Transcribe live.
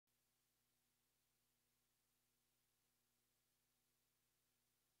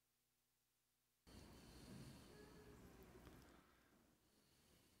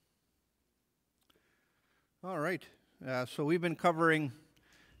All right. So we've been covering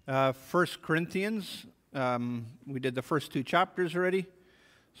 1 Corinthians. We did the first two chapters already.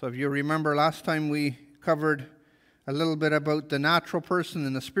 So if you remember last time we covered a little bit about the natural person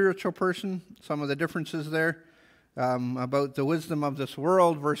and the spiritual person, some of the differences there, about the wisdom of this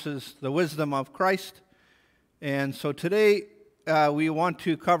world versus the wisdom of Christ. And so today we want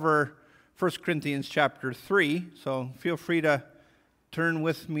to cover 1 Corinthians chapter 3. So feel free to turn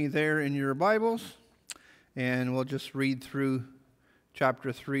with me there in your Bibles. And we'll just read through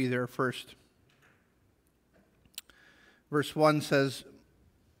chapter 3 there first. Verse 1 says,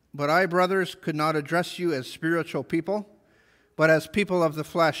 "But I, brothers, could not address you as spiritual people, but as people of the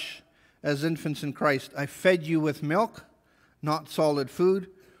flesh, as infants in Christ. I fed you with milk, not solid food,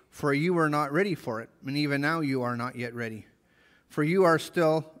 for you were not ready for it, and even now you are not yet ready. For you are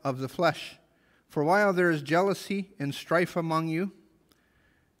still of the flesh. For while there is jealousy and strife among you,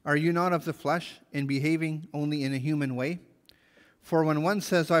 are you not of the flesh and behaving only in a human way? For when one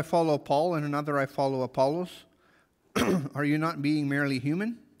says, I follow Paul, and another, I follow Apollos, are you not being merely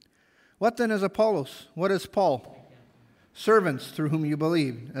human? What then is Apollos? What is Paul? Servants through whom you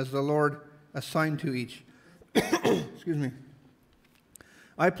believed, as the Lord assigned to each." Excuse me.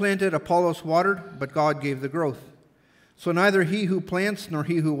 "I planted, Apollos watered, but God gave the growth. So neither he who plants nor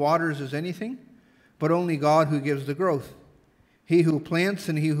he who waters is anything, but only God who gives the growth. He who plants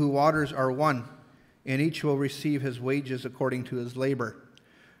and he who waters are one, and each will receive his wages according to his labor.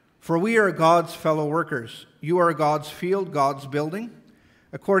 For we are God's fellow workers. You are God's field, God's building.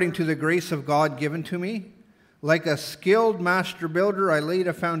 According to the grace of God given to me, like a skilled master builder, I laid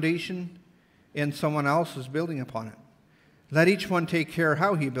a foundation, and someone else is building upon it. Let each one take care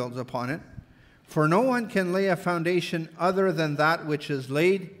how he builds upon it. For no one can lay a foundation other than that which is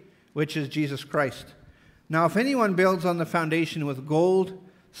laid, which is Jesus Christ. Now, if anyone builds on the foundation with gold,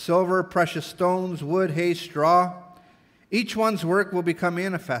 silver, precious stones, wood, hay, straw, each one's work will become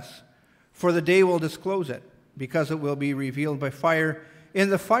manifest, for the day will disclose it, because it will be revealed by fire, and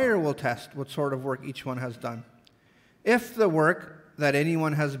the fire will test what sort of work each one has done. If the work that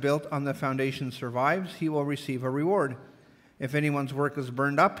anyone has built on the foundation survives, he will receive a reward. If anyone's work is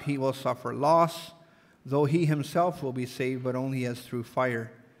burned up, he will suffer loss, though he himself will be saved, but only as through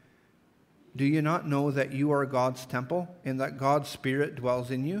fire. Do you not know that you are God's temple, and that God's Spirit dwells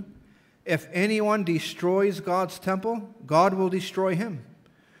in you? If anyone destroys God's temple, God will destroy him.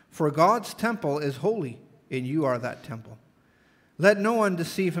 For God's temple is holy, and you are that temple. Let no one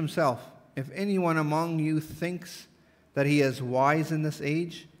deceive himself. If anyone among you thinks that he is wise in this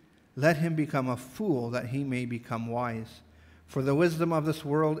age, let him become a fool, that he may become wise. For the wisdom of this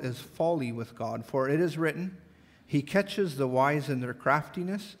world is folly with God. For it is written, He catches the wise in their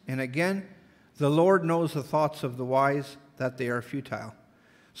craftiness. And again, the Lord knows the thoughts of the wise, that they are futile.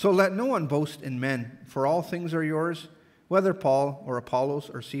 So let no one boast in men, for all things are yours, whether Paul or Apollos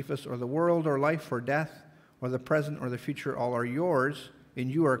or Cephas or the world or life or death or the present or the future, all are yours,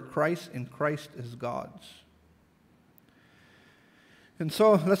 and you are Christ, and Christ is God's." And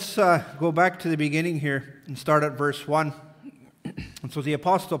so let's go back to the beginning here and start at verse 1. And so the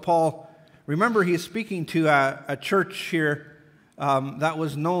Apostle Paul, remember, he's speaking to a church here that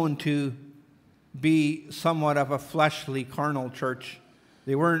was known to be somewhat of a fleshly, carnal church.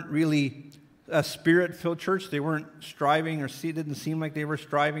 They weren't really a spirit-filled church. They weren't striving, or it didn't seem like they were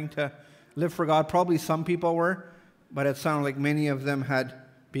striving to live for God. Probably some people were, but it sounded like many of them had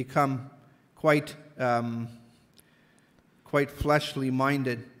become quite fleshly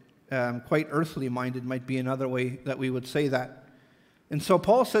minded, quite earthly minded might be another way that we would say that. And so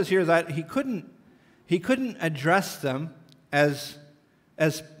Paul says here that he couldn't address them as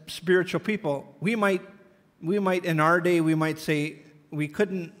spiritual people. We might in our day, we might say we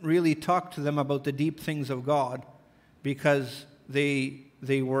couldn't really talk to them about the deep things of God because they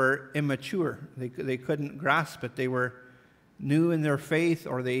were immature. They couldn't grasp it. They were new in their faith,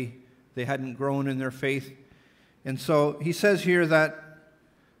 or they hadn't grown in their faith. And so he says here that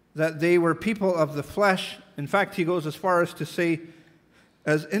they were people of the flesh. In fact, he goes as far as to say,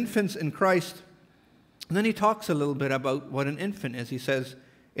 as infants in Christ. And then he talks a little bit about what an infant is. He says,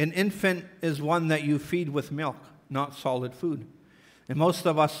 an infant is one that you feed with milk, not solid food. And most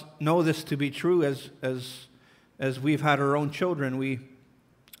of us know this to be true as we've had our own children. We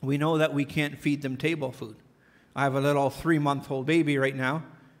know that we can't feed them table food. I have a little 3-month-old baby right now,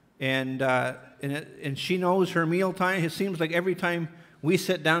 and she knows her meal time. It seems like every time we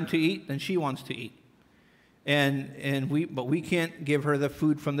sit down to eat, then she wants to eat. But we can't give her the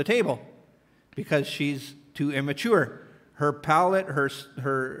food from the table because she's too immature. Her palate,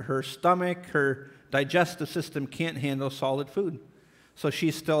 her stomach, her digestive system can't handle solid food. So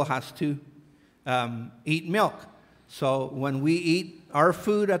she still has to eat milk. So when we eat our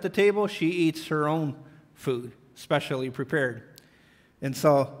food at the table, she eats her own food, specially prepared. And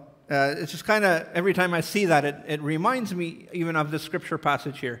so it's just kind of, every time I see that, it reminds me even of this scripture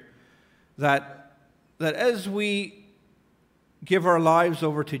passage here, that as we give our lives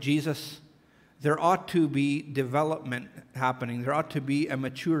over to Jesus, there ought to be development happening. There ought to be a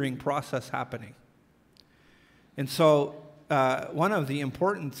maturing process happening. And so one of the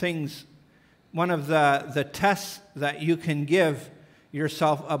important things, one of the tests that you can give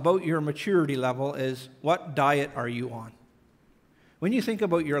yourself about your maturity level is, what diet are you on? When you think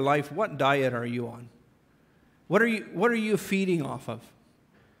about your life, what diet are you on? What are you feeding off of?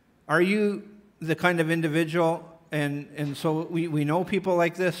 Are you the kind of individual, and so we know people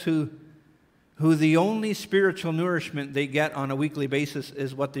like this who the only spiritual nourishment they get on a weekly basis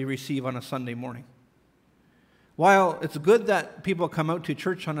is what they receive on a Sunday morning. While it's good that people come out to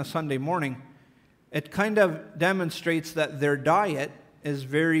church on a Sunday morning, it kind of demonstrates that their diet is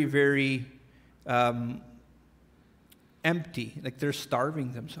very, very empty. Like they're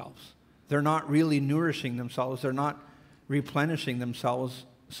starving themselves. They're not really nourishing themselves. They're not replenishing themselves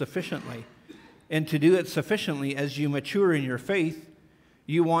sufficiently. And to do it sufficiently, as you mature in your faith,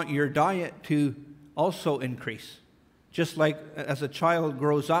 you want your diet to also increase. Just like as a child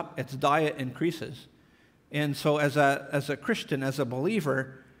grows up, its diet increases. And so as a Christian, as a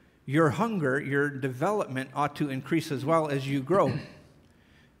believer, your hunger, your development ought to increase as well as you grow.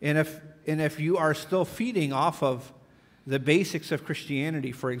 And if you are still feeding off of the basics of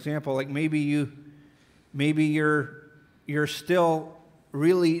Christianity, for example, like maybe you're still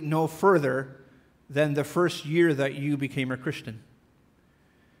really no further than the first year that you became a Christian.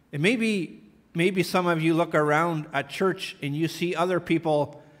 And maybe some of you look around at church and you see other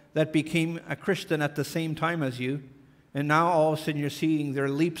people that became a Christian at the same time as you, and now all of a sudden you're seeing their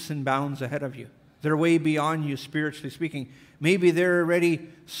leaps and bounds ahead of you. They're way beyond you, spiritually speaking. Maybe they're already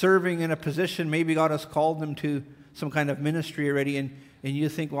serving in a position. Maybe God has called them to some kind of ministry already, and you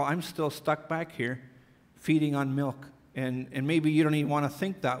think, well, I'm still stuck back here feeding on milk. And maybe you don't even want to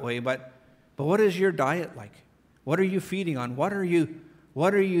think that way, but what is your diet like? What are you feeding on? What are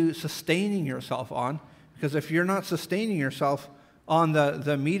you sustaining yourself on? Because if you're not sustaining yourself on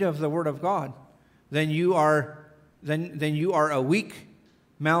the meat of the Word of God, then you are a weak,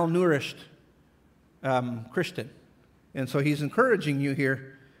 malnourished Christian. And so he's encouraging you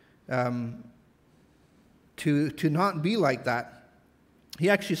here to not be like that. He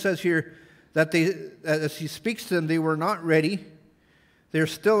actually says here that as he speaks to them, they were not ready. They're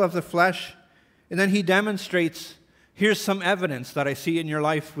still of the flesh. And then he demonstrates, here's some evidence that I see in your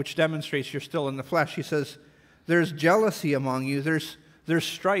life which demonstrates you're still in the flesh. He says, there's jealousy among you. There's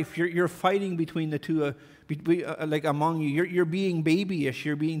strife. You're fighting between the two, like among you. You're being babyish.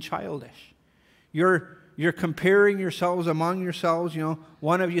 You're being childish. You're comparing yourselves among yourselves. You know,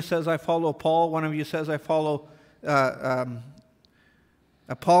 one of you says, I follow Paul. One of you says, I follow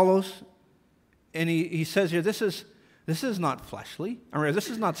Apollos. And he says here, this is not fleshly. I mean, this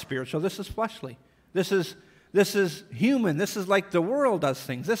is not spiritual. This is fleshly. This is human. This is like the world does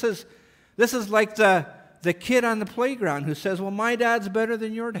things. This is like the kid on the playground who says, well, my dad's better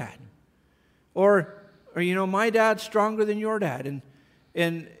than your dad. Or you know, my dad's stronger than your dad.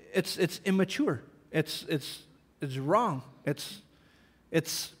 And it's immature. It's wrong.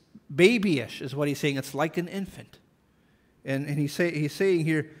 It's babyish is what he's saying. It's like an infant. And he's saying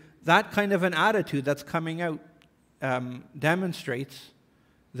here, that kind of an attitude that's coming out demonstrates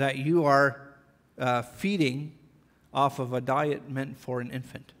that you are feeding off of a diet meant for an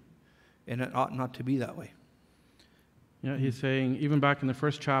infant. And it ought not to be that way. Yeah, he's saying, even back in the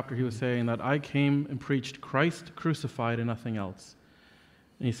first chapter, he was saying that I came and preached Christ crucified and nothing else.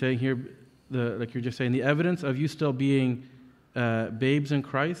 And he's saying here, like you're just saying, the evidence of you still being babes in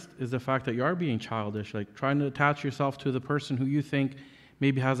Christ is the fact that you are being childish, like trying to attach yourself to the person who you think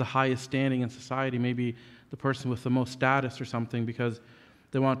maybe has the highest standing in society, maybe the person with the most status or something, because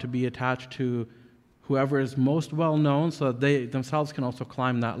they want to be attached to whoever is most well known so that they themselves can also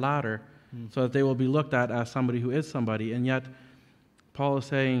climb that ladder, so that they will be looked at as somebody who is somebody. And yet, Paul is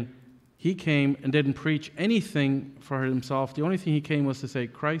saying he came and didn't preach anything for himself. The only thing he came was to say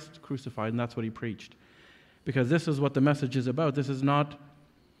Christ crucified, and that's what he preached. Because this is what the message is about. This is not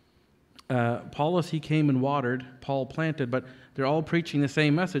Apollos, he came and watered, Paul planted, but they're all preaching the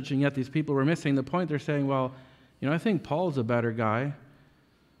same message, and yet these people were missing the point. They're saying, well, you know, I think Paul's a better guy.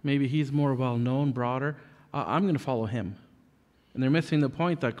 Maybe he's more well-known, broader. I'm going to follow him. And they're missing the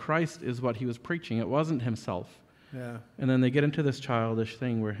point that Christ is what he was preaching. It wasn't himself. Yeah. And then they get into this childish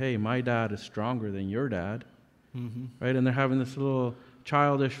thing where, hey, my dad is stronger than your dad. Mm-hmm. Right? And they're having this little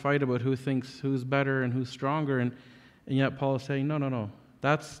childish fight about who thinks who's better and who's stronger, and yet Paul is saying, no.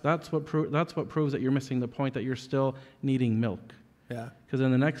 That's what proves that you're missing the point, that you're still needing milk. Yeah. Because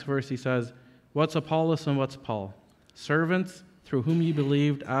in the next verse he says, what's Apollos and what's Paul? Servants through whom you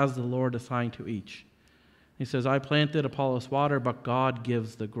believed, as the Lord assigned to each. He says, I planted, Apollos water, but God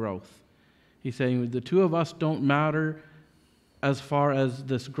gives the growth. He's saying the two of us don't matter as far as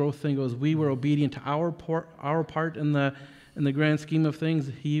this growth thing goes. We were obedient to our part in the grand scheme of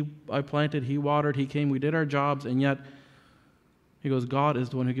things. I planted, he watered, he came, we did our jobs, and yet he goes, God is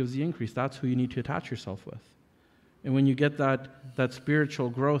the one who gives the increase. That's who you need to attach yourself with. And when you get that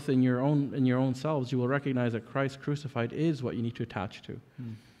spiritual growth in your own selves, you will recognize that Christ crucified is what you need to attach to.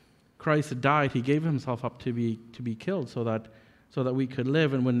 Christ died; he gave himself up to be killed, so that we could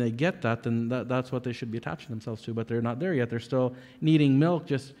live. And when they get that, then that's what they should be attaching themselves to. But they're not there yet; they're still needing milk,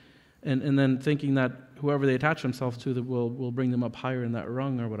 and then thinking that whoever they attach themselves to will bring them up higher in that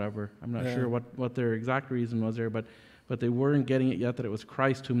rung or whatever. I'm not sure what their exact reason was there, but they weren't getting it yet that it was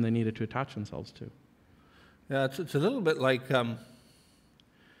Christ whom they needed to attach themselves to. Yeah, it's a little bit like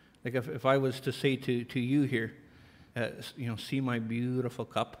if I was to say to you here, see my beautiful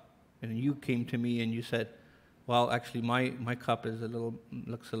cup, and you came to me and you said, well, actually my cup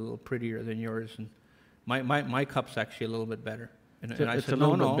looks a little prettier than yours, and my cup's actually a little bit better. And I said, a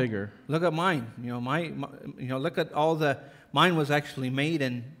little bit bigger. Look at mine. Look at all mine was actually made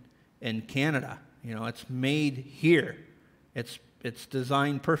in Canada. It's made here. It's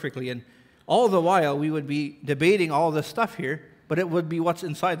designed perfectly, and all the while, we would be debating all this stuff here, but it would be what's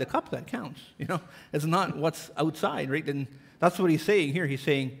inside the cup that counts. It's not what's outside, right? And that's what he's saying here. He's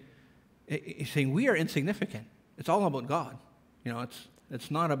saying we are insignificant. It's all about God. It's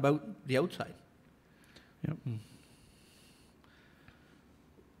not about the outside. Yep.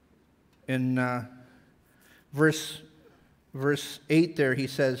 In verse 8 there, he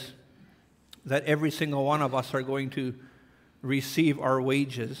says that every single one of us are going to receive our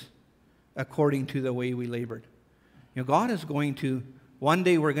wages according to the way we labored. God is going to, one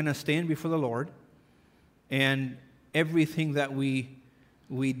day we're going to stand before the Lord, and everything that we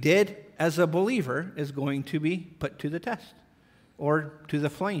did as a believer is going to be put to the test, or to the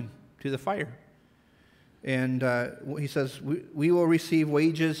flame, to the fire. And he says, we will receive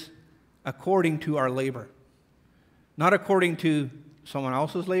wages according to our labor. Not according to someone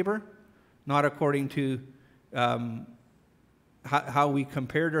else's labor, not according to how we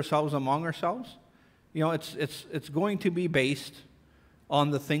compared ourselves among ourselves. It's going to be based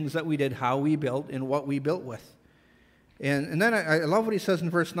on the things that we did, how we built, and what we built with. And then I love what he says in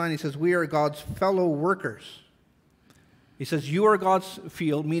verse 9. He says, we are God's fellow workers. He says, you are God's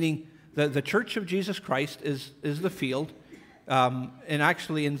field, meaning the church of Jesus Christ is the field. And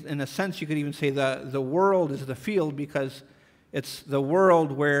actually, in a sense, you could even say the world is the field, because it's the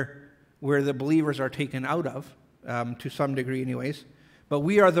world where the believers are taken out of. To some degree anyways. But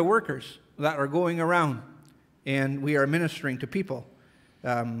we are the workers that are going around, and we are ministering to people,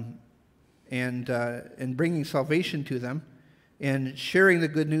 and bringing salvation to them, and sharing the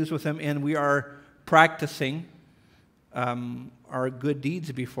good news with them, and we are practicing our good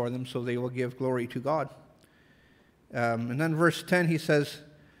deeds before them, so they will give glory to God. And then verse 10, he says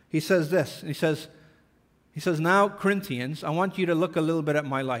this. He says, now, Corinthians, I want you to look a little bit at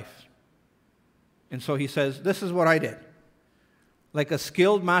my life. And so he says, this is what I did. Like a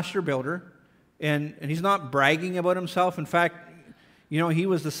skilled master builder. And he's not bragging about himself. In fact, he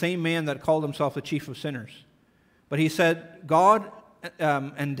was the same man that called himself the chief of sinners. But he said God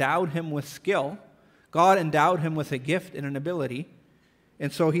endowed him with skill. God endowed him with a gift and an ability.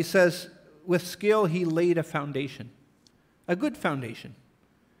 And so he says, with skill, he laid a foundation. A good foundation.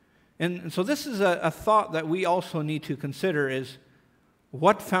 And so this is a thought that we also need to consider is,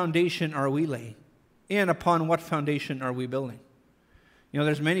 what foundation are we laying? And upon what foundation are we building?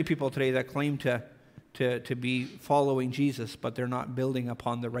 There's many people today that claim to be following Jesus, but they're not building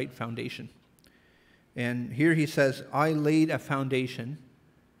upon the right foundation. And here he says, I laid a foundation.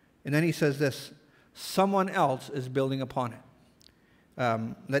 And then he says this, someone else is building upon it.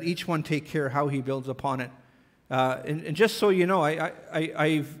 Let each one take care how he builds upon it. And just so you know,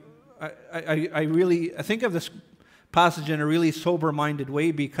 I think of this passage in a really sober-minded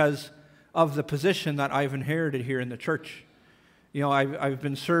way, because of the position that I've inherited here in the church. I've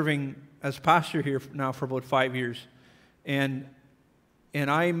been serving as pastor here now for about 5 years, and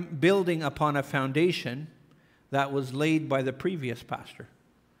I'm building upon a foundation that was laid by the previous pastor,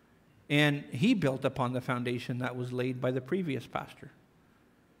 and he built upon the foundation that was laid by the previous pastor.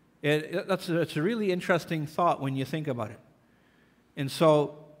 It's a really interesting thought when you think about it. And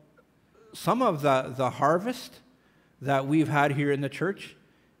so some of the harvest that we've had here in the church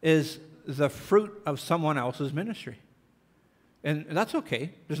is the fruit of someone else's ministry. And that's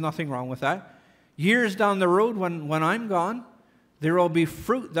okay. There's nothing wrong with that. Years down the road, when I'm gone, there will be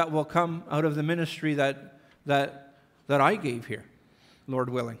fruit that will come out of the ministry that I gave here, Lord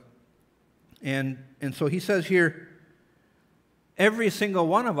willing. And so he says here, every single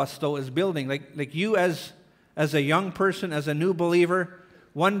one of us, though, is building. Like you as a young person, as a new believer,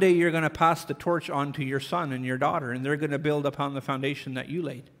 one day you're going to pass the torch on to your son and your daughter, and they're going to build upon the foundation that you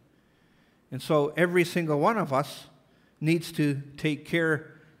laid. And so every single one of us needs to take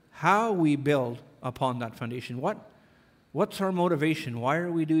care how we build upon that foundation. What's our motivation? Why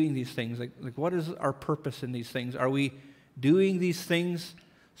are we doing these things? Like what is our purpose in these things? Are we doing these things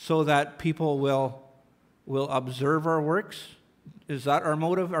so that people will observe our works? Is that our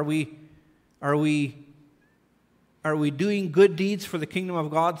motive? Are we doing good deeds for the kingdom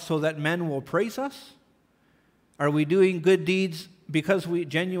of God so that men will praise us? Are we doing good deeds because we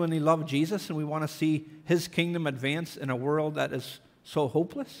genuinely love Jesus and we want to see his kingdom advance in a world that is so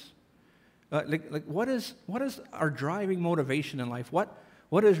hopeless? What is our driving motivation in life?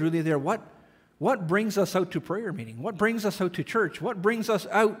 What is really there? What brings us out to prayer meeting? What brings us out to church? What brings us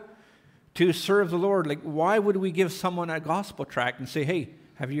out to serve the Lord? Like, why would we give someone a gospel tract and say, hey,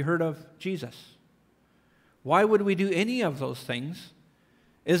 have you heard of Jesus? Why would we do any of those things?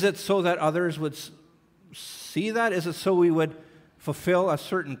 Is it so that others would see that? Is it so we would fulfill a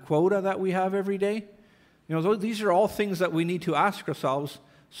certain quota that we have every day? These are all things that we need to ask ourselves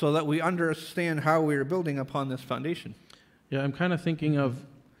so that we understand how we are building upon this foundation. Yeah, I'm kind of thinking of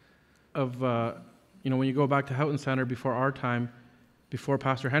when you go back to Houghton Center before our time, before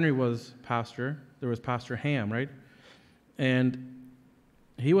Pastor Henry was pastor, there was Pastor Ham, right? And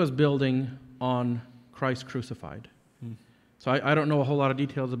he was building on Christ crucified. So I don't know a whole lot of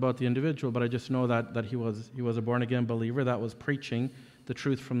details about the individual, but I just know that he was a born-again believer that was preaching the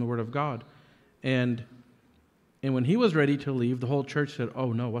truth from the Word of God. And when he was ready to leave, the whole church said,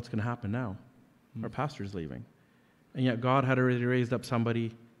 oh no, what's going to happen now? Our pastor's leaving. And yet God had already raised up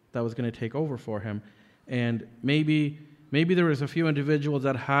somebody that was going to take over for him. And maybe there was a few individuals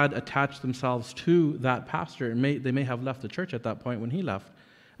that had attached themselves to that pastor, and they may have left the church at that point when he left.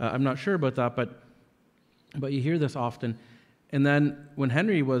 I'm not sure about that, but you hear this often. And then when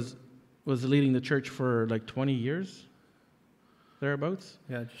Henry was leading the church for like 20 years, thereabouts.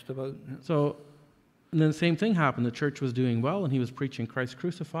 Yeah, just about. Yeah. So, and then the same thing happened. The church was doing well, and he was preaching Christ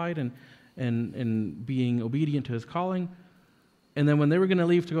crucified and being obedient to his calling. And then when they were going to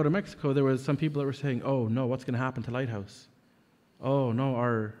leave to go to Mexico, there was some people that were saying, oh no, what's going to happen to Lighthouse? Oh no,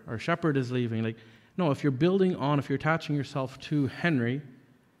 our shepherd is leaving. Like, no, if you're attaching yourself to Henry,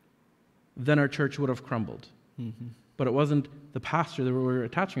 then our church would have crumbled. Mm-hmm. But it wasn't the pastor that we were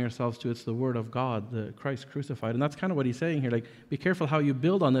attaching ourselves to, it's the Word of God, the Christ crucified. And that's kind of what he's saying here. Like, be careful how you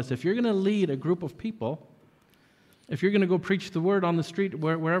build on this. If you're going to lead a group of people, if you're going to go preach the Word on the street,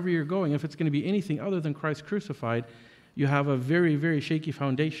 wherever you're going, if it's going to be anything other than Christ crucified, you have a very, very shaky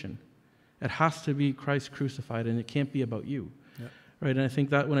foundation. It has to be Christ crucified, and it can't be about you. Yep. Right? And I think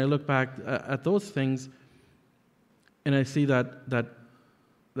that when I look back at those things, and I see that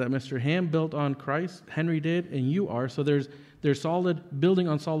Mr. Ham built on Christ, Henry did, and you are. So there's solid building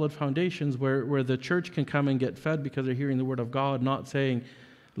on solid foundations where the church can come and get fed because they're hearing the Word of God, not saying,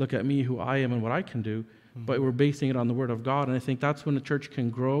 look at me, who I am and what I can do, but we're basing it on the Word of God. And I think that's when the church can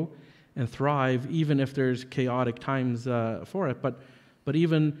grow and thrive, even if there's chaotic times for it. But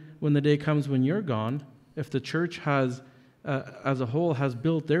even when the day comes when you're gone, if the church has, as a whole, has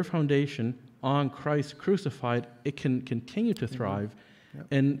built their foundation on Christ crucified, it can continue to thrive. Yep.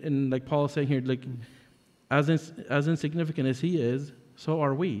 And like Paul is saying here, like as insignificant as he is, so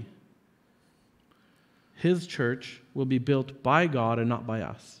are we. His church will be built by God and not by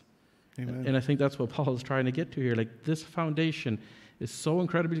us. Amen. And I think that's what Paul is trying to get to here. Like, this foundation is so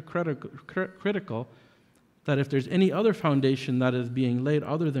incredibly critical that if there's any other foundation that is being laid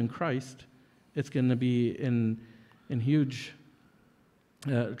other than Christ, it's going to be in huge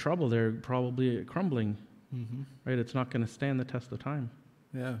trouble. They're probably crumbling. Mm-hmm. Right? It's not going to stand the test of time.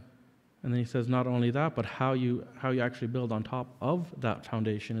 Yeah. And then he says not only that, but how you actually build on top of that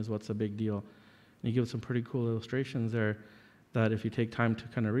foundation is what's a big deal. And he gives some pretty cool illustrations there that if you take time to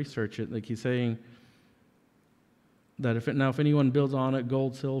kind of research it, like he's saying that if anyone builds on it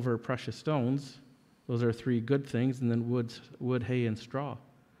gold, silver, precious stones, those are three good things, and then wood, hay, and straw.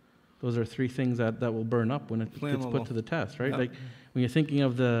 Those are three things that will burn up when it gets put to the test, right? Yep. Like when you're thinking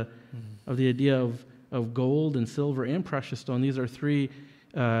of the idea of gold and silver and precious stone, these are three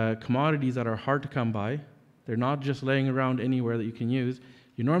commodities that are hard to come by. They're not just laying around anywhere that you can use.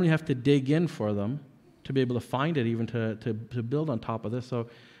 You normally have to dig in for them to be able to find it, even to build on top of this. So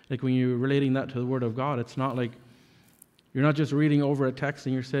like when you're relating that to the Word of God, it's not like you're not just reading over a text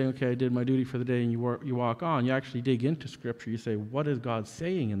and you're saying, okay, I did my duty for the day, and you walk on. You actually dig into Scripture. You say, what is God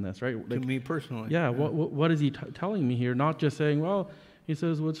saying in this, right? Like, to me personally. Yeah, what is he telling me here? Not just saying, well, he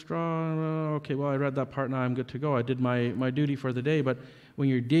says wood straw, okay, well, I read that part, now I'm good to go. I did my duty for the day. But when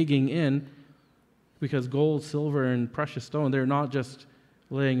you're digging in, because gold, silver, and precious stone, they're not just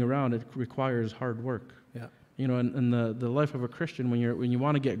laying around. It requires hard work. Yeah. You know, and the life of a Christian, when you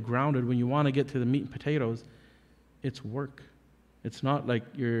want to get grounded, when you want to get to the meat and potatoes, it's work. It's not like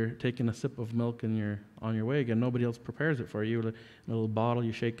you're taking a sip of milk and you're on your way again. Nobody else prepares it for you. In a little bottle,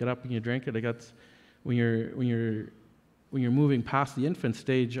 you shake it up and you drink it. Like that's when you're moving past the infant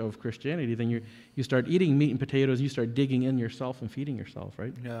stage of Christianity, then you start eating meat and potatoes. You start digging in yourself and feeding yourself,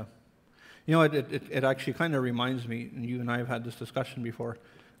 right? Yeah. You know, it actually kind of reminds me, and you and I have had this discussion before,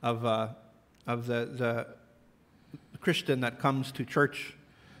 of the Christian that comes to church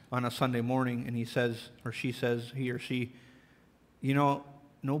on a Sunday morning, and he says, or she says, he or she, you know,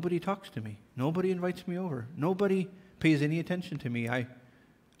 nobody talks to me. Nobody invites me over. Nobody pays any attention to me. I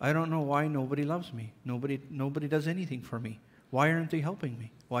don't know why nobody loves me. Nobody does anything for me. Why aren't they helping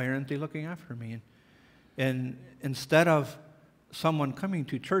me? Why aren't they looking after me? And instead of someone coming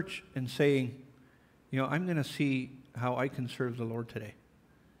to church and saying, you know, I'm going to see how I can serve the Lord today.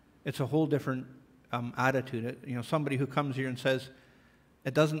 It's a whole different attitude. You know, somebody who comes here and says,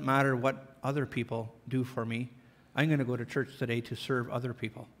 it doesn't matter what other people do for me. I'm going to go to church today to serve other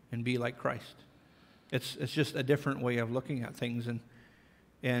people and be like Christ. It's just a different way of looking at things,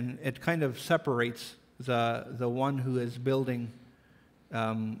 and it kind of separates the one who is building,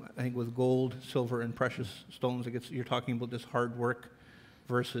 I think with gold, silver, and precious stones. You're talking about this hard work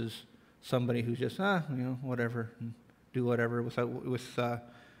versus somebody who's just whatever, and do whatever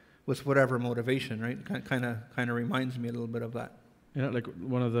with whatever motivation, right? Kind of reminds me a little bit of that. Yeah, like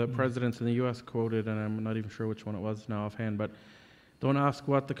one of the presidents in the U.S. quoted, and I'm not even sure which one it was now offhand, but don't ask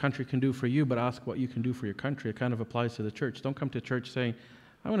what the country can do for you, but ask what you can do for your country. It kind of applies to the church. Don't come to church saying,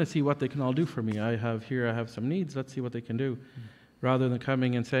 I want to see what they can all do for me. I have some needs. Let's see what they can do. Rather than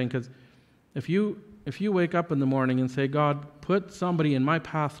coming and saying, because if you wake up in the morning and say, God, put somebody in my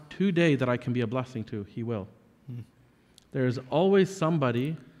path today that I can be a blessing to, He will. There's always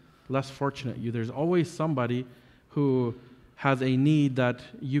somebody less fortunate than you. There's always somebody who has a need that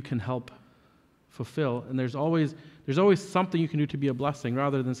you can help fulfill. And there's always something you can do to be a blessing,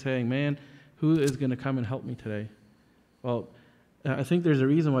 rather than saying, man, who is going to come and help me today? Well, I think there's a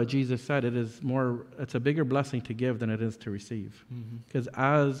reason why Jesus said it's a bigger blessing to give than it is to receive. Because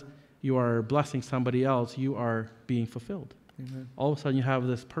as you are blessing somebody else, you are being fulfilled. Amen. All of a sudden you have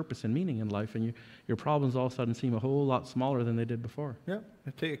this purpose and meaning in life, and your problems all of a sudden seem a whole lot smaller than they did before. Yeah,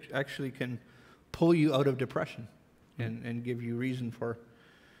 it actually can pull you out of depression and give you reason for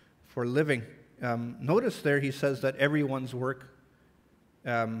living. Notice there he says that everyone's work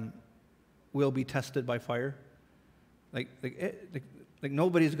will be tested by fire. Like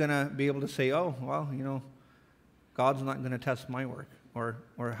nobody's going to be able to say, oh, well, you know, God's not going to test my work, or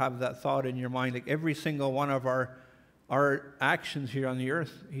have that thought in your mind. Like every single one of our actions here on the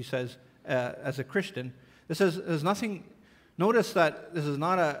earth, he says, as a Christian, there's nothing. Notice that this is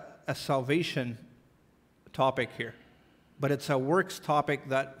not a salvation topic here, but it's a works topic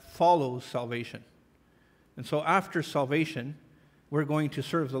that follows salvation. And so after salvation, we're going to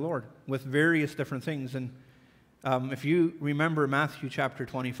serve the Lord with various different things. And if you remember Matthew chapter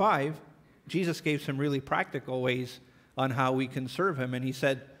 25, Jesus gave some really practical ways on how we can serve Him. And He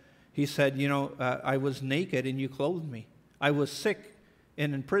said, you know, I was naked and you clothed me. I was sick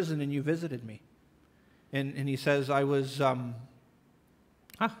and in prison and you visited me. And He says, I was, I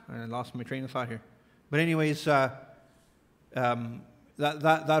lost my train of thought here. But anyways,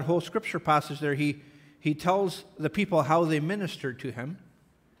 that whole scripture passage there, he tells the people how they ministered to Him.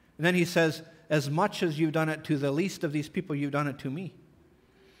 And then He says, as much as you've done it to the least of these people, you've done it to me.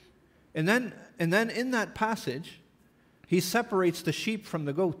 And then in that passage, He separates the sheep from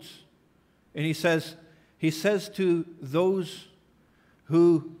the goats. And He says to those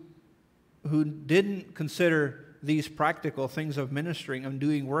who didn't consider these practical things of ministering and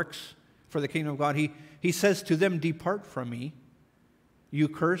doing works for the kingdom of God, He says to them, depart from me, you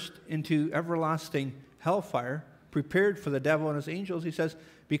cursed, into everlasting hellfire, prepared for the devil and his angels. He says,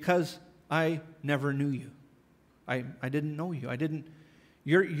 because I never knew you. I didn't know you.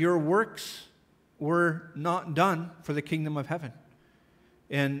 Your works were not done for the kingdom of heaven.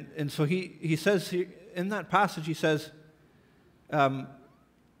 And so he says in that passage, he says,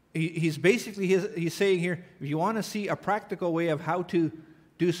 he's saying here, if you want to see a practical way of how to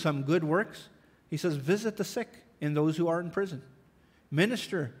do some good works, He says, visit the sick and those who are in prison.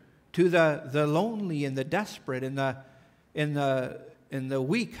 Minister to the lonely and the desperate and the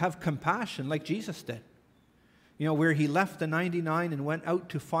weak. Have compassion like Jesus did. You know, where he left the 99 and went out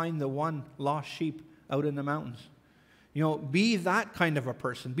to find the one lost sheep out in the mountains. You know, be that kind of a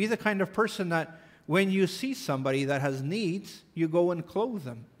person. Be the kind of person that when you see somebody that has needs, you go and clothe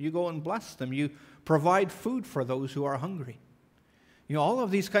them. You go and bless them. You provide food for those who are hungry. You know, all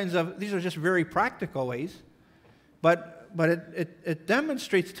of these these are just very practical ways. But it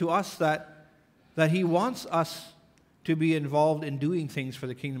demonstrates to us that he wants us to be involved in doing things for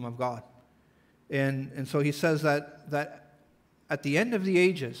the kingdom of God. And so he says that at the end of the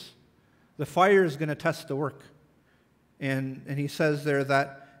ages, the fire is going to test the work. And he says there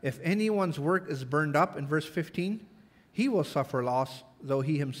that if anyone's work is burned up, in verse 15, he will suffer loss, though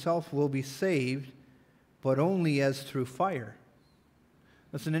he himself will be saved, but only as through fire.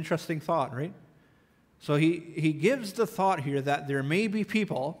 That's an interesting thought, right? So he gives the thought here that there may be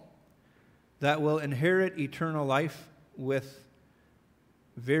people that will inherit eternal life with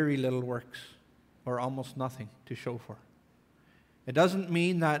very little works or almost nothing to show for. It doesn't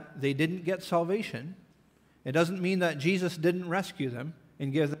mean that they didn't get salvation. It doesn't mean that Jesus didn't rescue them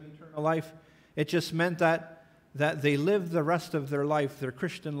and give them eternal life. It just meant that they lived the rest of their life, their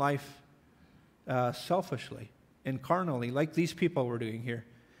Christian life, selfishly and carnally, like these people were doing here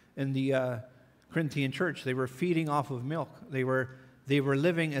in the Corinthian church. They were feeding off of milk. They were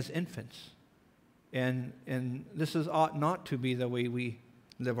living as infants. And this ought not to be the way we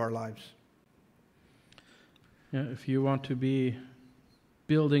live our lives. Yeah, if you want to be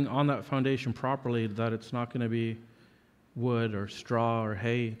building on that foundation properly, that it's not going to be wood or straw or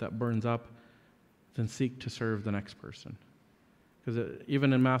hay that burns up, then seek to serve the next person. Because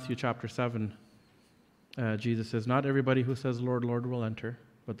even in Matthew chapter 7, Jesus says, not everybody who says, Lord, Lord, will enter,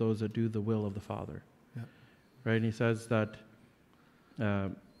 but those that do the will of the Father. Yeah. Right? And he says that,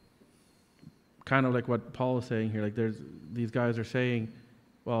 kind of like what Paul is saying here, like these guys are saying,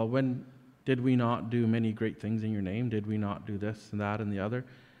 well, when did we not do many great things in your name? Did we not do this and that and the other?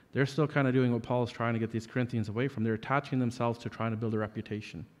 They're still kind of doing what Paul is trying to get these Corinthians away from. They're attaching themselves to trying to build a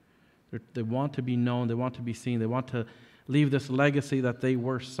reputation. They want to be known. They want to be seen. They want to leave this legacy that they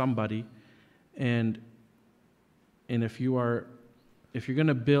were somebody. And if you're going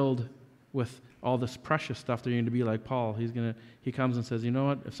to build with all this precious stuff, they're going to be like Paul. He comes and says, you know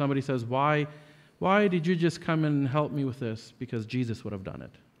what? If somebody says, why did you just come and help me with this? Because Jesus would have done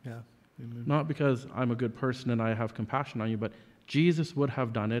it. Yeah. Amen. Not because I'm a good person and I have compassion on you, but Jesus would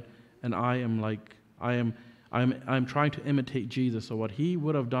have done it, and I'm trying to imitate Jesus. So what he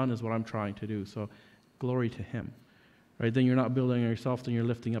would have done is what I'm trying to do. So glory to him. Right? Then you're not building on yourself, then you're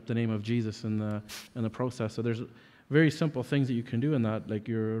lifting up the name of Jesus in the process. So there's very simple things that you can do in that, like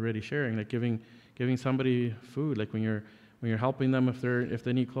you're already sharing, like giving somebody food, like when you're helping them if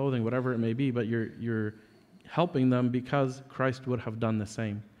they need clothing, whatever it may be, but you're helping them because Christ would have done the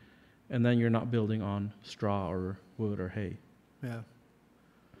same. And then you're not building on straw or wood or hay. Yeah.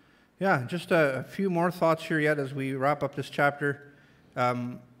 Yeah, just a few more thoughts here yet as we wrap up this chapter. I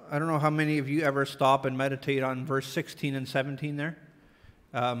don't know how many of you ever stop and meditate on verse 16 and 17 there.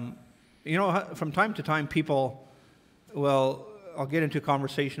 You know, from time to time people I'll get into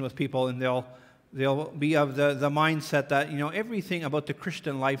conversation with people and they'll be of the mindset that, you know, everything about the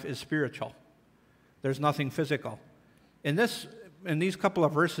Christian life is spiritual. There's nothing physical. In these couple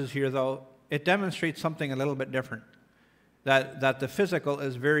of verses here, though, it demonstrates something a little bit different. That the physical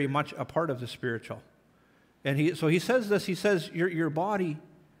is very much a part of the spiritual. And so he says this, he says, your body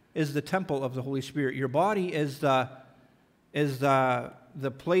is the temple of the Holy Spirit. Your body is the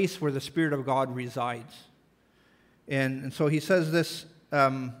place where the Spirit of God resides. And so he says this,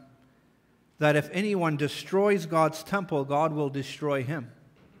 that if anyone destroys God's temple, God will destroy him.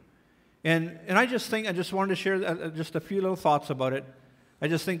 And I just wanted to share just a few little thoughts about it. I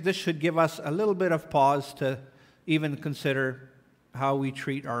just think this should give us a little bit of pause to even consider how we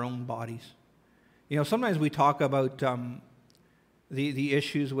treat our own bodies. You know, sometimes we talk about the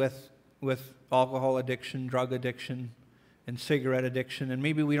issues with alcohol addiction, drug addiction, and cigarette addiction, and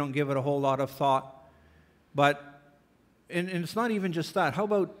maybe we don't give it a whole lot of thought. But and it's not even just that. How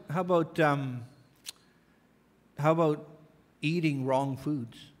about eating wrong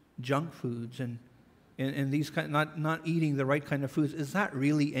foods, junk foods, and these kind, not eating the right kind of foods? Is that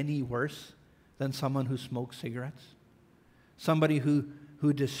really any worse than someone who smokes cigarettes? Somebody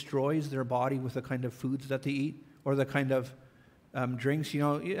who destroys their body with the kind of foods that they eat or the kind of drinks? You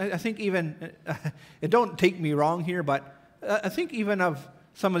know, I think even, don't take me wrong here, but I think even of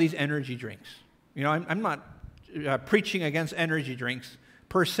some of these energy drinks. You know, I'm not preaching against energy drinks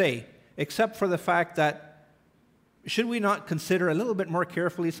per se, except for the fact that, should we not consider a little bit more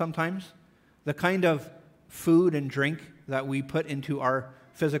carefully sometimes the kind of food and drink that we put into our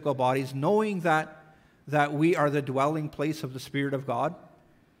physical bodies, knowing that we are the dwelling place of the Spirit of God?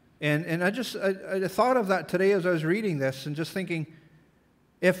 And I thought of that today as I was reading this, and just thinking,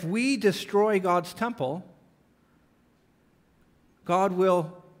 if we destroy God's temple, God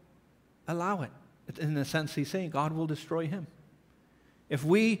will allow it. In the sense he's saying, God will destroy him. If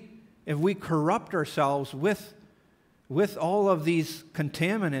we corrupt ourselves with all of these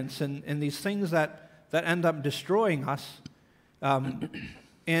contaminants and these things that end up destroying us,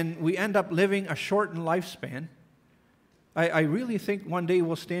 and we end up living a shortened lifespan, I really think one day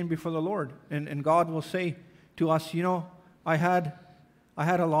we'll stand before the Lord, and God will say to us, I had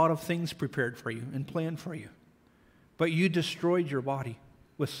a lot of things prepared for you and planned for you, but you destroyed your body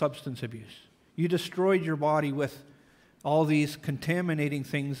with substance abuse. You destroyed your body with all these contaminating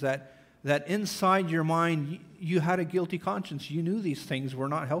things that inside your mind, you had a guilty conscience. You knew these things were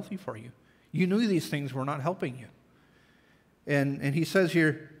not healthy for you. You knew these things were not helping you. And he says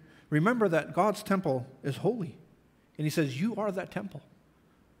here, remember that God's temple is holy. And he says, you are that temple.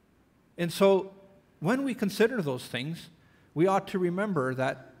 And so when we consider those things, we ought to remember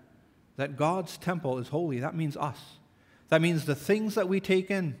that God's temple is holy. That means us. That means the things that we take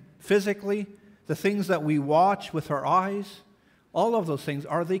in physically, the things that we watch with our eyes, all of those things,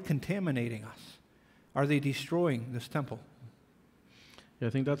 are they contaminating us? Are they destroying this temple? Yeah,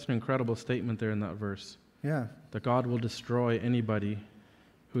 I think that's an incredible statement there in that verse. Yeah. That God will destroy anybody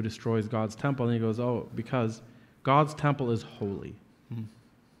who destroys God's temple. And he goes, because God's temple is holy. Mm.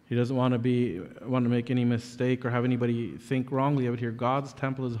 He doesn't want to make any mistake or have anybody think wrongly of it here. God's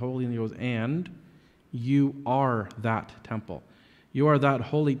temple is holy, and he goes, and you are that temple. You are that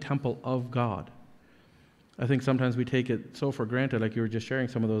holy temple of God. I think sometimes we take it so for granted, like you were just sharing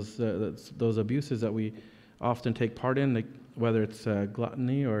some of those abuses that we often take part in, like whether it's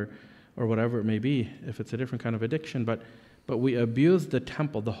gluttony or whatever it may be, if it's a different kind of addiction. But we abuse the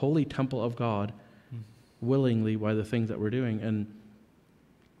temple, the holy temple of God, willingly by the things that we're doing. And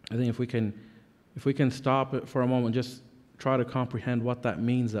I think if we can stop it for a moment, just try to comprehend what that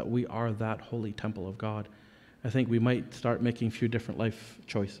means, that we are that holy temple of God, I think we might start making a few different life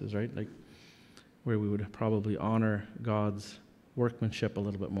choices, right? Like where we would probably honor God's workmanship a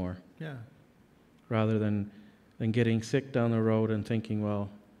little bit more. Yeah. Rather than getting sick down the road and thinking, well,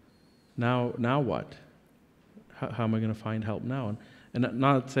 now what? How am I going to find help now? And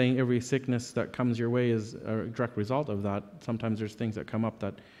not saying every sickness that comes your way is a direct result of that. Sometimes there's things that come up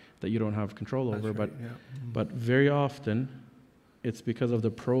that you don't have control over. Right, yeah. But very often, it's because of the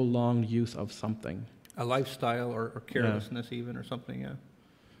prolonged use of something. A lifestyle or carelessness even, or something, yeah.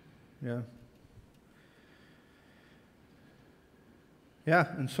 Yeah. Yeah,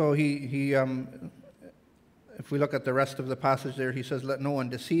 and so he if we look at the rest of the passage there, he says, let no one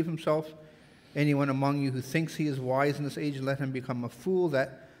deceive himself. Anyone among you who thinks he is wise in this age, let him become a fool,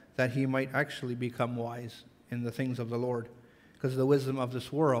 that he might actually become wise in the things of the Lord. Because the wisdom of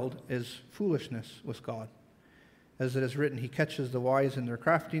this world is foolishness with God. As it is written, he catches the wise in their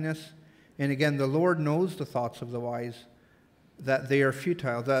craftiness. And again, the Lord knows the thoughts of the wise, that they are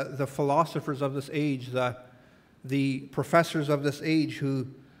futile. The philosophers of this age, the professors of this age who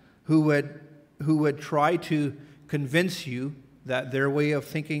would try to convince you that their way of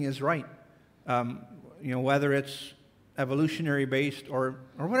thinking is right. Whether it's evolutionary based or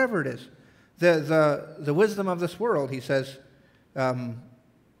whatever it is. The wisdom of this world, he says, in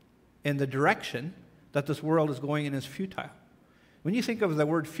the direction that this world is going in is futile. When you think of the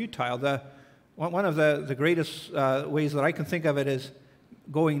word futile, one of the greatest ways that I can think of it is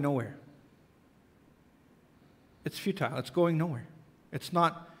going nowhere. It's futile. It's going nowhere.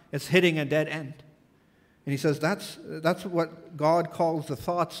 It's hitting a dead end. And he says that's what God calls the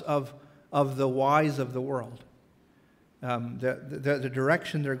thoughts of the wise of the world. The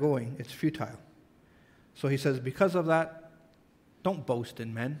direction they're going, it's futile. So he says, because of that, don't boast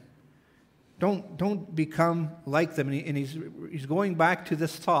in men. Don't become like them. And he's going back to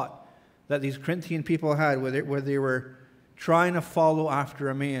this thought that these Corinthian people had, where they were trying to follow after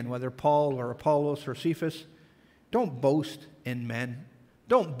a man, whether Paul or Apollos or Cephas. Don't boast in men.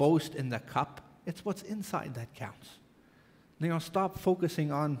 Don't boast in the cup. It's what's inside that counts. Stop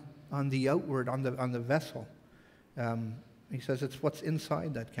focusing on the outward, on the vessel. He says it's what's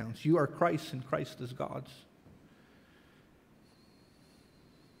inside that counts. You are Christ, and Christ is God's.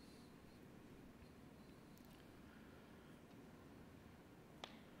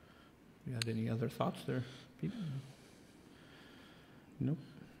 You had any other thoughts there, Pete? Nope.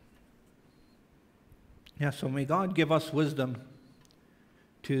 Yeah, so may God give us wisdom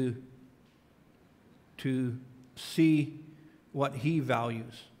to to see what He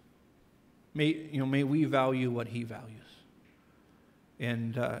values. May we value what He values.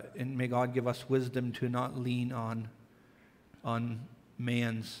 And may God give us wisdom to not lean on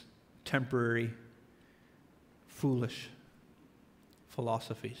man's temporary, foolish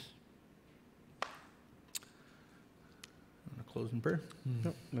philosophies. I'm going to close in prayer.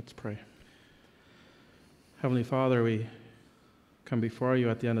 Yep, let's pray. Heavenly Father, we come before you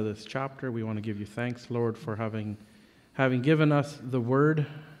at the end of this chapter. We want to give you thanks, Lord, for having given us the Word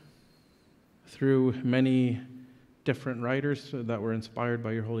through many different writers that were inspired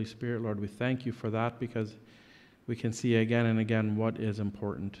by your Holy Spirit. Lord, we thank you for that, because we can see again and again what is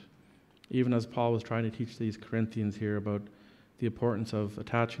important. Even as Paul was trying to teach these Corinthians here about the importance of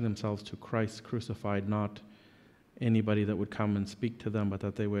attaching themselves to Christ crucified, not anybody that would come and speak to them, but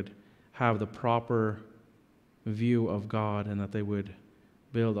that they would have the proper view of God, and that they would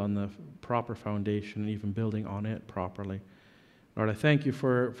build on the proper foundation, and even building on it properly. Lord, I thank you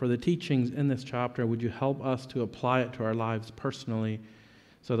for the teachings in this chapter. Would you help us to apply it to our lives personally,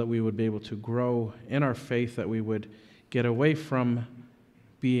 so that we would be able to grow in our faith, that we would get away from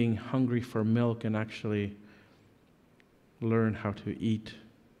being hungry for milk and actually learn how to eat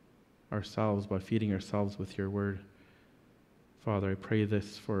ourselves by feeding ourselves with your word. Father, I pray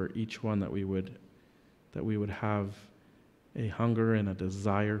this for each one, that we would have a hunger and a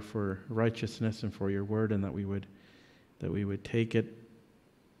desire for righteousness and for your word, and that we would take it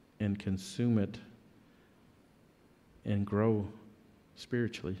and consume it and grow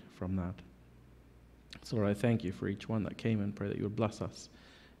spiritually from that. So Lord, I thank you for each one that came, and pray that you would bless us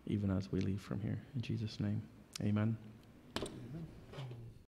even as we leave from here. In Jesus' name, amen.